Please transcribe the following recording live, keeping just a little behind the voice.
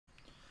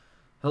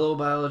Hello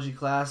biology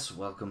class,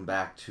 welcome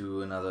back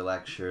to another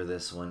lecture.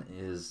 This one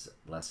is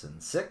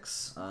lesson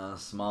 6,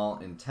 small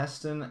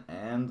intestine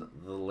and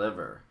the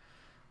liver.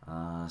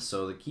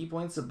 So the key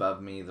points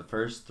above me, the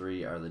first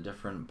 3 are the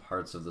different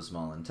parts of the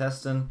small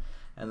intestine,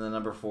 and the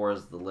number 4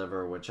 is the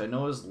liver, which I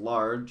know is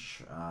large.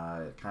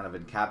 It kind of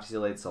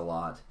encapsulates a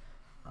lot,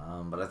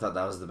 but I thought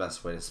that was the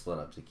best way to split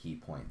up the key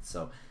points.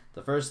 So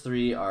the first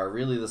 3 are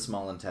really the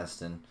small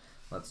intestine.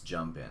 Let's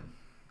jump in.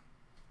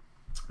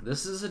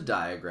 This is a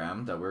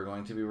diagram that we're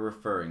going to be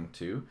referring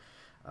to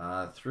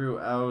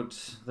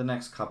throughout the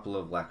next couple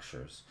of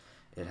lectures.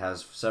 It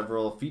has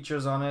several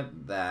features on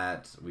it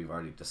that we've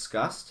already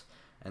discussed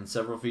and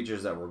several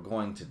features that we're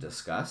going to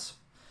discuss.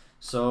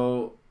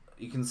 So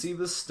you can see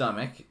the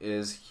stomach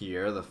is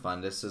here. The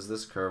fundus is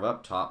this curve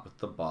up top with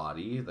the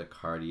body, the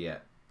cardia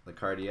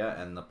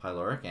and the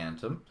pyloric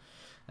antrum.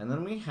 And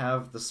then we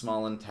have the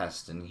small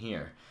intestine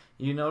here.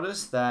 You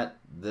notice that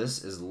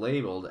this is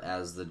labeled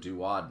as the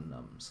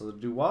duodenum. So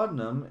the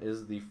duodenum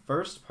is the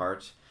first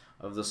part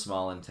of the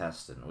small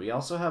intestine. We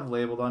also have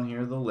labeled on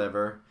here the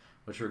liver,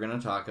 which we're going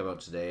to talk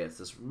about today. It's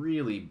this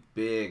really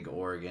big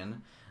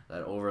organ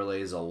that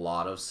overlays a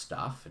lot of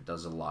stuff. It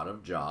does a lot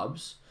of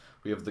jobs.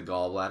 We have the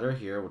gallbladder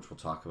here, which we'll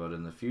talk about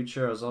in the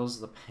future, as well as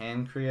the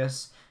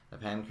pancreas, the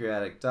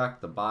pancreatic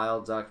duct, the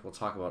bile duct. We'll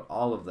talk about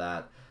all of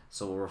that.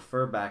 So we'll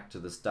refer back to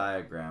this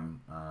diagram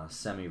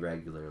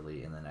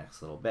semi-regularly in the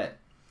next little bit.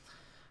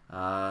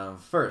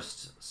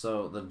 First,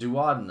 so the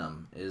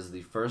duodenum is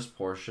the first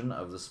portion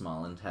of the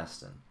small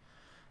intestine.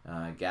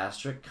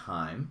 Gastric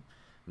chyme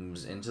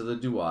moves into the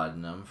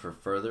duodenum for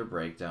further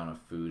breakdown of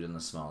food in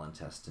the small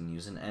intestine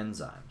using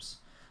enzymes.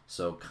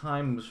 So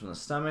chyme moves from the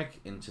stomach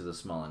into the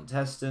small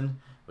intestine,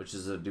 which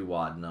is the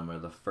duodenum, or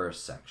the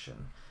first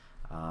section.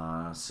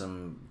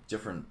 Some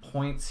different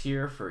points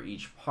here for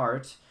each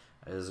part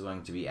is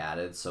going to be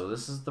added. So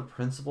this is the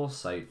principal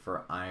site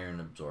for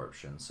iron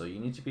absorption. So you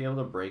need to be able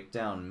to break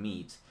down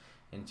meat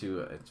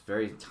into its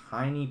very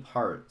tiny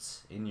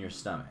parts in your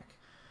stomach.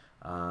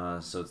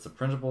 So it's the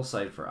principal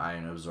site for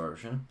iron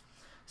absorption.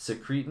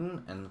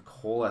 Secretin and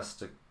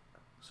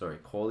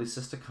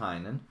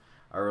cholecystokinin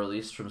are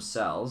released from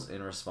cells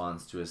in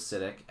response to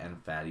acidic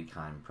and fatty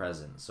chyme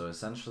present. So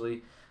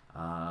essentially,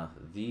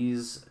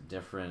 these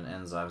different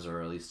enzymes are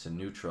released to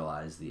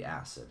neutralize the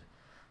acid.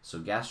 So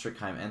gastric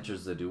chyme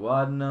enters the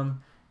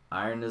duodenum,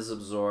 iron is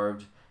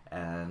absorbed,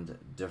 and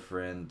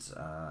different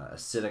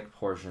acidic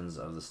portions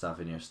of the stuff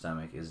in your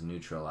stomach is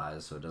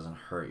neutralized so it doesn't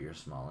hurt your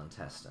small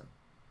intestine.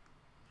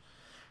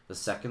 The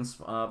second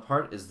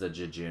part is the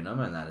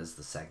jejunum, and that is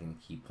the second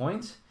key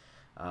point.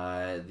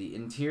 The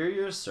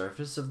interior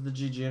surface of the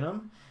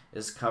jejunum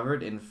is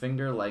covered in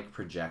finger-like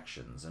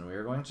projections, and we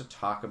are going to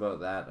talk about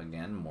that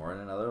again more in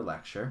another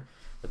lecture.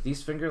 But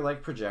these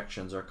finger-like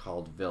projections are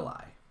called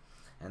villi.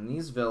 And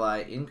these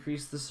villi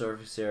increase the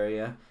surface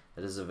area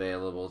that is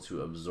available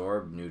to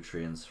absorb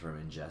nutrients from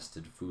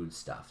ingested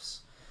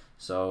foodstuffs.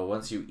 So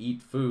once you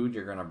eat food,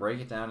 you're going to break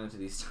it down into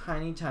these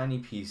tiny, tiny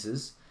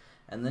pieces,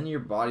 and then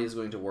your body is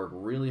going to work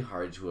really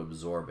hard to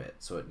absorb it.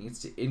 So it needs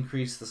to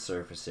increase the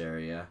surface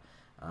area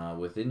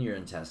within your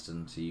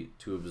intestine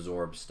to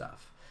absorb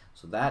stuff.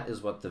 So that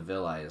is what the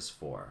villi is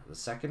for. The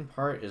second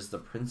part is the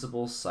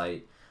principal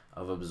site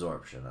of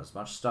absorption. As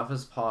much stuff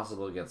as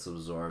possible gets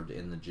absorbed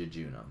in the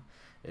jejunum.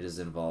 It is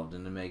involved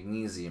in the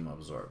magnesium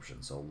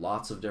absorption. So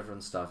lots of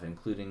different stuff,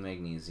 including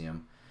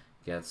magnesium,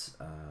 gets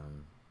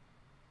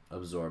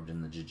absorbed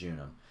in the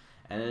jejunum.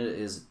 And it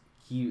is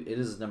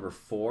number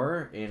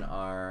 4 in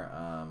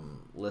our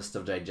list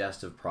of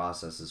digestive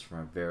processes from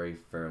our very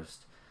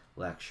first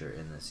lecture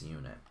in this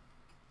unit.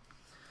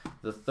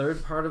 The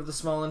third part of the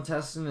small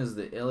intestine is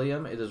the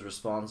ileum. It is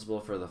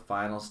responsible for the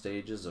final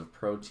stages of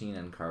protein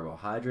and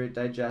carbohydrate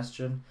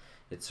digestion.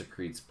 It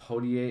secretes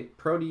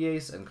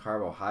protease and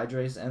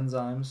carbohydrase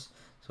enzymes.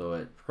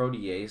 So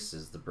protease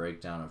is the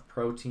breakdown of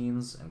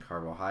proteins, and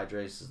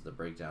carbohydrase is the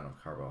breakdown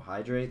of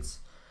carbohydrates.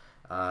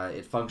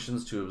 It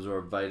functions to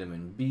absorb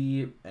vitamin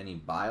B, any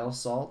bile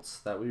salts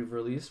that we've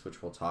released,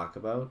 which we'll talk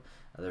about.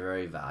 They're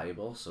very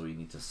valuable, so we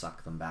need to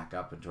suck them back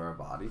up into our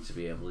body to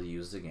be able to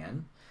use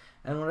again.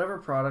 And whatever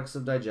products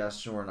of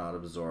digestion were not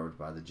absorbed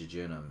by the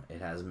jejunum,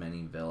 it has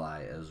many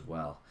villi as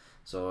well.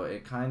 So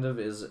it kind of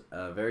is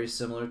very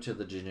similar to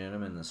the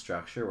jejunum in the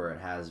structure, where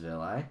it has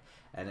villi,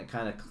 and it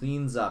kind of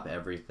cleans up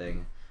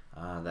everything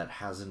that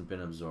hasn't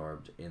been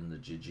absorbed in the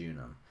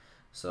jejunum.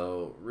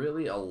 So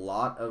really a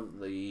lot of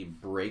the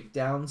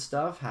breakdown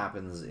stuff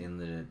happens in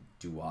the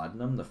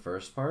duodenum, the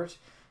first part,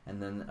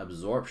 and then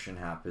absorption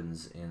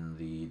happens in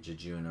the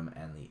jejunum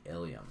and the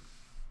ileum.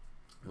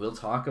 We'll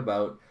talk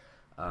about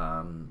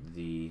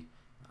the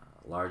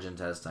large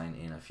intestine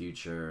in a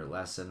future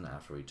lesson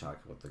after we talk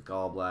about the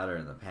gallbladder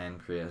and the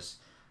pancreas.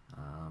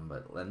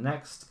 But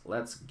next,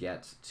 let's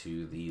get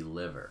to the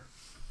liver.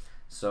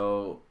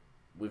 So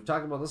we've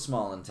talked about the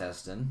small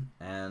intestine,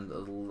 and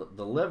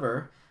the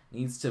liver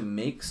needs to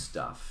make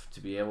stuff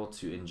to be able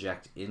to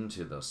inject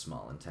into the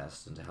small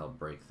intestine to help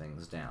break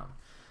things down.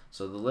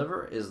 So the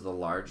liver is the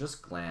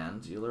largest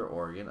glandular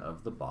organ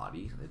of the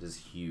body. It is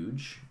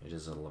huge. It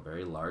is a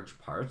very large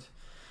part.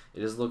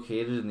 It is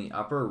located in the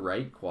upper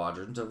right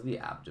quadrant of the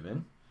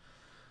abdomen.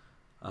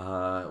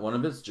 One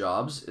of its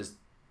jobs is,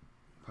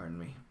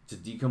 to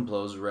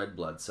decompose red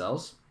blood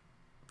cells.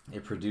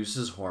 It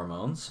produces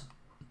hormones.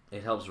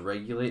 It helps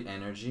regulate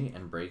energy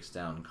and breaks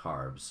down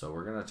carbs. So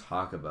we're going to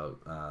talk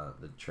about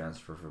the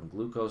transfer from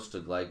glucose to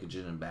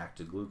glycogen and back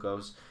to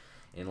glucose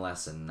in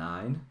lesson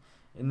 9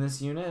 in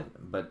this unit,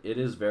 but it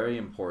is very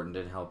important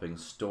in helping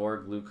store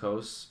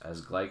glucose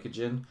as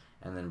glycogen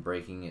and then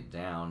breaking it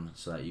down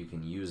so that you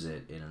can use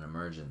it in an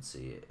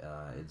emergency.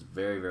 It's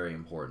very, very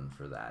important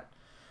for that.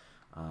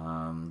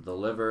 The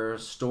liver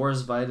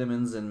stores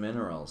vitamins and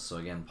minerals. So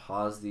again,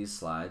 pause these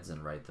slides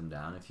and write them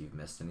down. If you've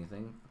missed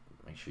anything,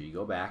 make sure you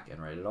go back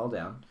and write it all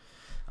down.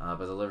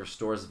 But the liver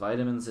stores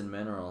vitamins and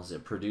minerals.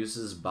 It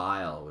produces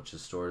bile, which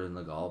is stored in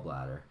the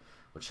gallbladder,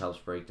 which helps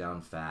break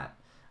down fat.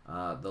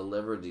 The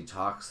liver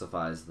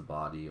detoxifies the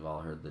body. You've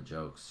all heard the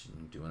jokes,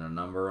 doing a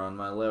number on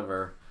my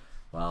liver.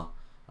 Well,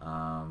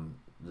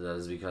 that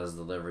is because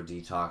the liver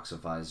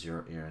detoxifies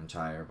your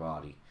entire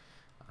body.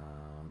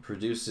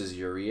 Produces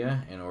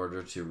urea in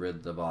order to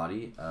rid the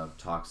body of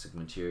toxic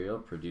material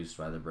produced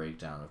by the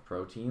breakdown of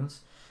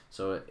proteins.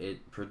 So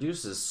it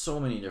produces so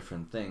many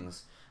different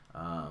things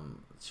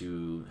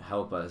to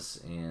help us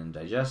in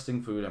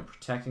digesting food and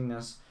protecting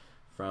us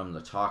from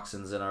the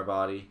toxins in our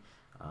body.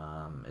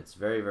 It's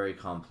very, very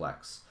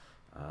complex.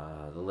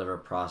 The liver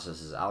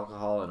processes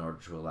alcohol in order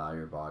to allow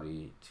your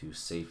body to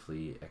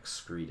safely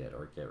excrete it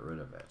or get rid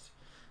of it.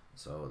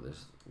 So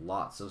there's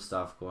lots of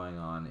stuff going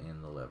on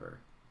in the liver.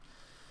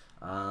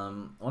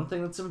 One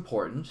thing that's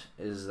important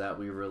is that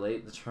we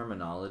relate the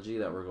terminology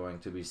that we're going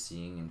to be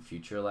seeing in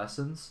future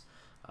lessons,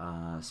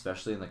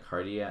 especially in the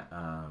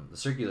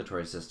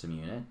circulatory system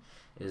unit,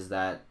 is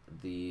that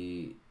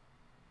the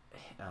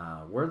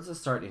words that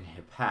start in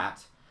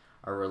hepat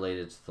are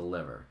related to the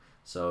liver.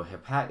 So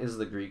hepat is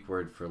the Greek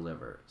word for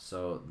liver.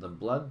 So the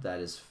blood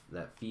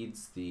that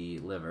feeds the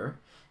liver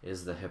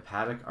is the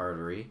hepatic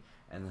artery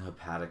and the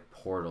hepatic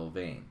portal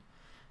vein.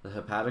 The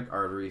hepatic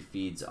artery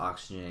feeds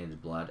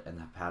oxygenated blood, and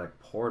the hepatic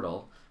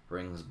portal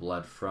brings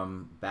blood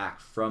back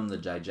from the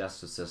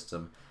digestive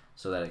system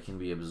so that it can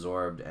be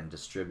absorbed and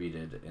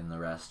distributed in the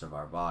rest of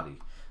our body.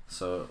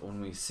 So when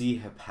we see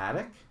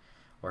hepatic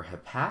or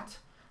hepat,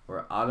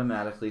 we're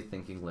automatically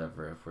thinking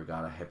liver. If we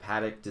got a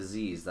hepatic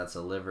disease, that's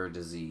a liver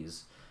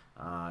disease.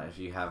 If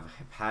you have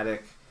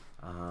hepatic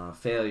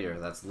failure,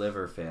 that's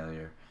liver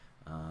failure.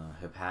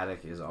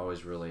 Hepatic is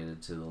always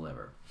related to the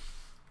liver.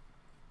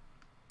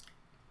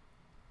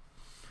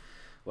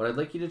 What I'd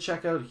like you to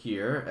check out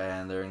here,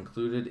 and they're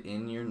included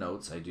in your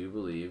notes, I do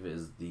believe,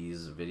 is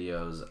these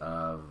videos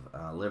of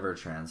liver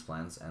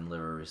transplants and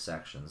liver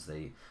resections.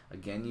 They,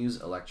 again, use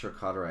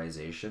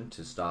electrocauterization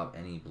to stop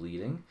any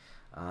bleeding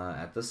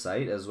at the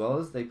site, as well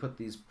as they put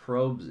these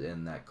probes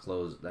in that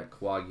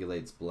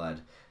coagulates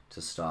blood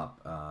to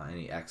stop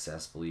any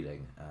excess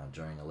bleeding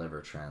during a liver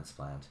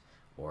transplant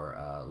or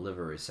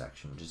liver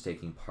resection, which is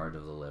taking part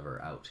of the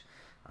liver out.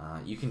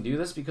 You can do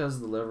this because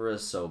the liver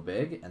is so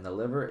big, and the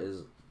liver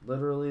is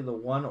literally the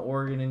one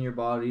organ in your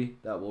body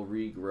that will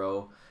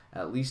regrow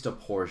at least a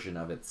portion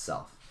of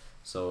itself.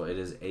 So it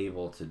is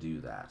able to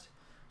do that.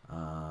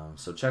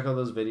 So check out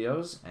those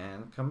videos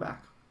and come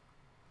back.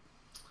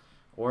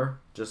 Or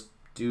just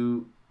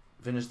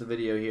finish the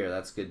video here.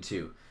 That's good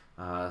too.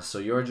 So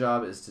your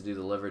job is to do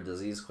the liver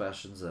disease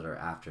questions that are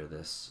after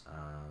this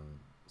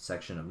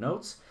section of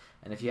notes.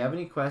 And if you have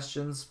any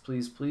questions,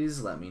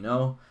 please let me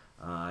know.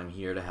 I'm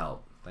here to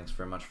help. Thanks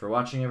very much for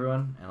watching,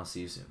 everyone, and I'll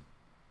see you soon.